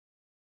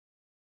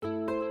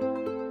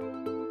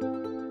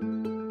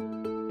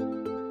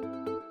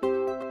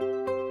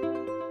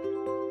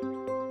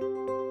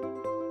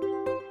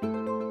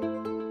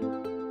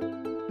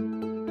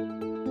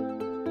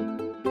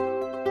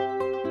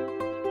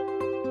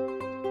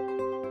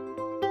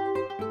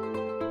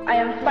I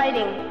am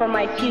fighting for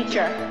my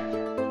future.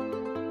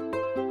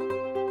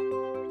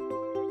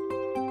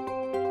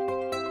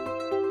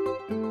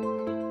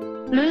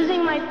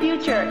 Losing my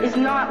future is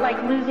not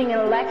like losing an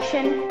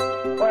election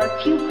or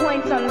a few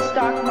points on the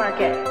stock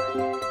market.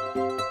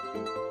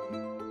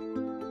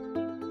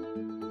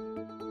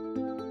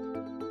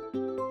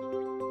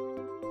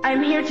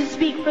 I'm here to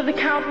speak for the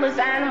countless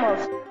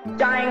animals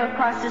dying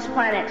across this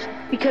planet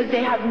because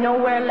they have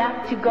nowhere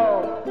left to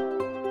go.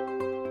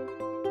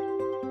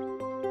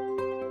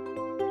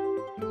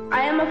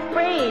 I am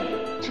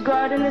afraid to go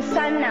out in the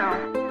sun now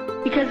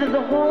because of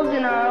the holes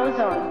in our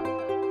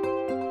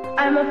ozone.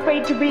 I'm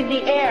afraid to breathe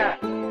the air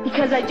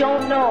because I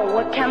don't know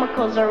what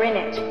chemicals are in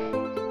it.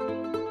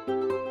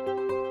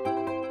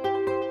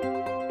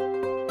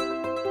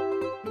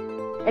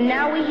 And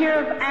now we hear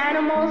of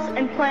animals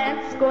and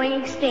plants going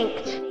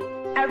extinct,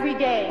 every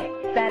day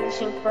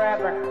vanishing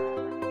forever.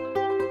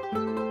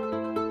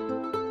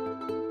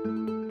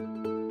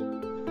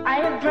 I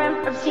have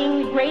dreamt of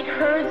seeing the great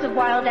herds of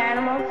wild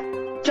animals,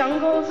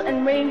 jungles and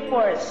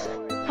rainforests,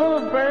 full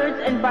of birds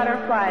and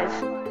butterflies.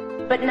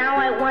 But now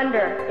I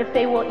wonder if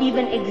they will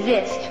even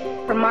exist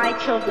for my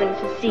children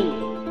to see.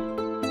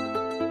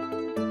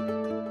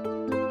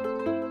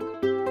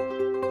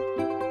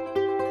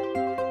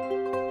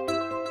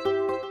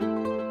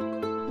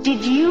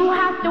 Did you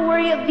have to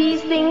worry of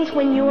these things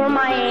when you were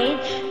my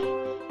age?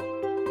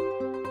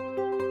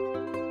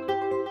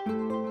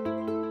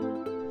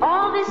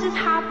 All this is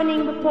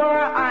happening before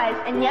our eyes,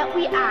 and yet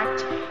we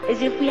act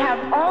as if we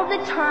have all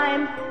the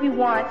time we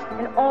want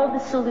and all the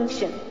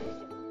solutions.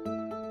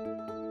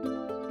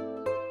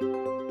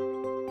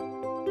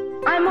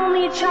 I'm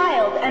only a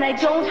child, and I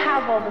don't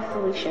have all the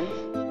solutions.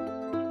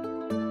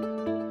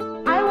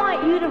 I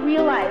want you to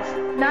realize,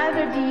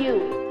 neither do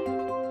you.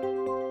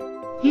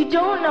 You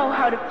don't know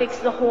how to fix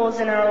the holes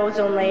in our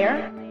ozone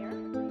layer.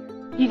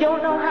 You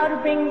don't know how to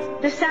bring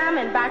the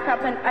salmon back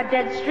up in a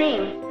dead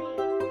stream.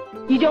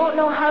 You don't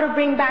know how to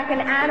bring back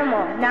an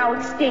animal now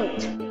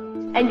extinct.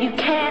 And you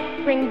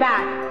can't bring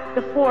back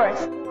the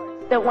forest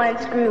that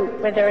once grew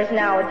where there is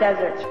now a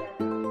desert.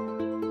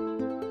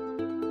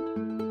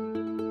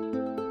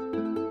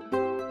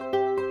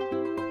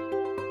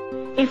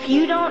 If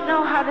you don't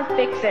know how to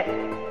fix it,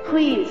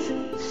 please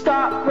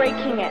stop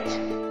breaking it.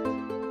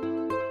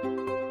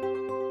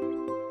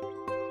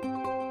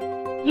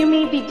 You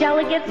may be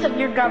delegates of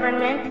your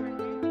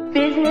government,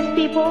 business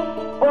people,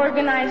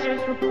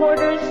 organizers,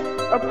 reporters,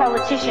 or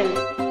politicians,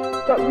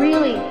 but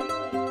really,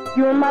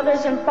 your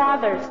mothers and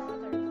fathers,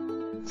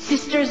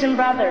 sisters and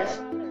brothers,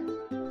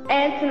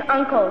 aunts and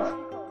uncles,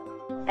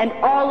 and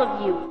all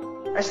of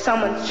you are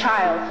someone's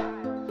child.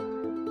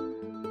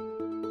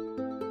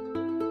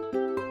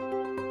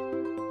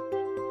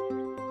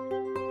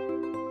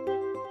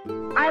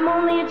 I'm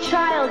only a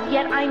child,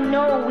 yet I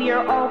know we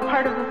are all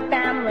part of a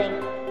family,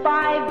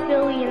 5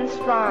 billion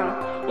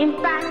strong, in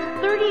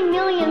fact 30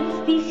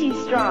 million species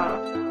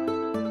strong.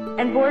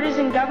 And borders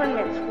and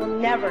governments will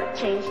never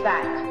change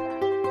that.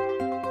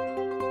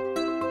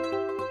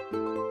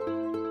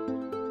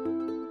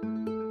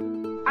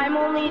 I'm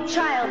only a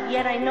child,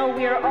 yet I know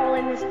we are all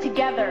in this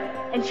together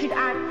and should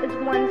act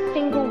as one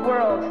single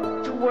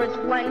world towards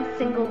one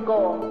single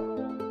goal.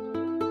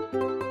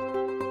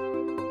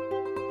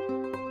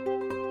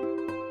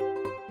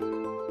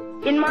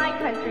 In my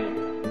country,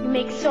 we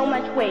make so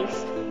much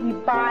waste. We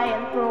buy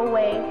and throw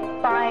away,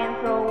 buy and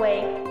throw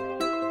away.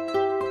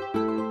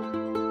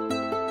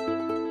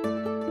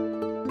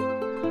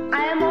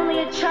 I am only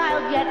a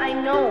child, yet I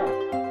know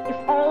if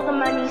all the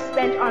money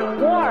spent on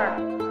war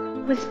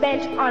was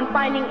spent on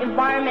finding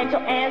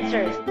environmental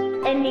answers,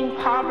 ending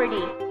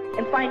poverty,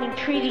 and finding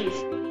treaties,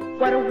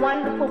 what a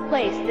wonderful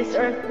place this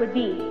earth would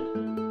be.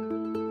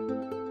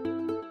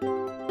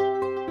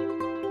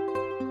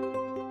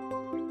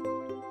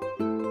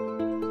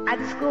 At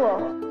school,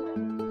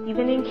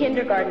 even in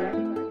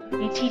kindergarten,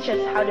 you teach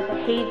us how to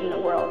behave in the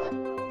world.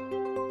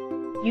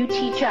 You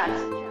teach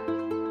us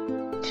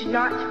to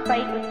not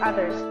fight with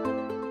others,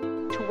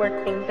 to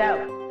work things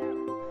out,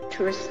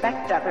 to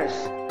respect others,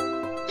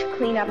 to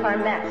clean up our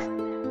mess,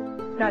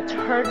 not to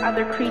hurt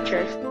other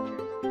creatures,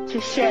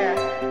 to share,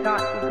 not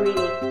be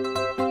greedy.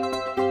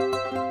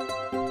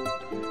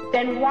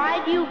 Then why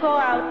do you go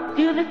out,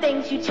 do the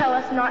things you tell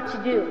us not to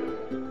do?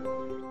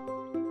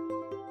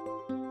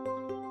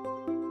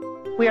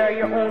 We are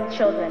your own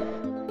children.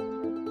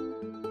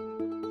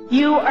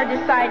 You are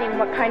deciding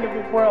what kind of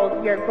a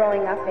world we are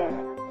growing up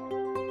in.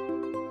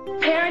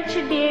 Parents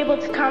should be able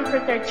to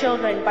comfort their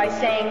children by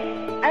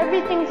saying,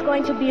 everything's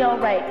going to be all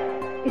right.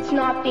 It's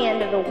not the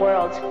end of the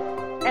world,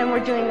 and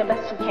we're doing the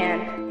best we can.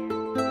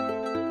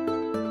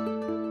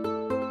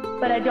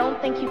 But I don't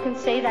think you can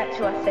say that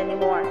to us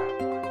anymore.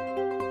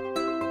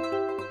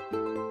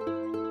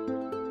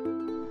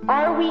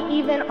 Are we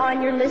even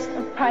on your list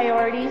of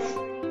priorities?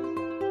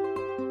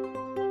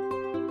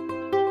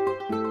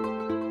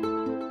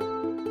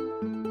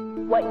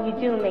 What you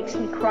do makes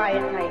me cry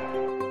at night.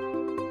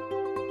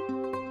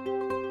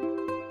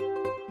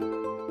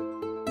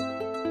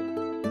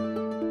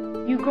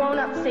 You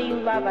grown-ups say you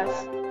love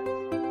us,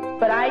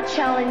 But I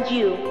challenge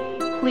you,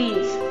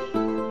 please,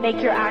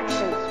 make your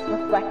actions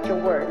reflect your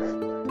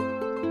words.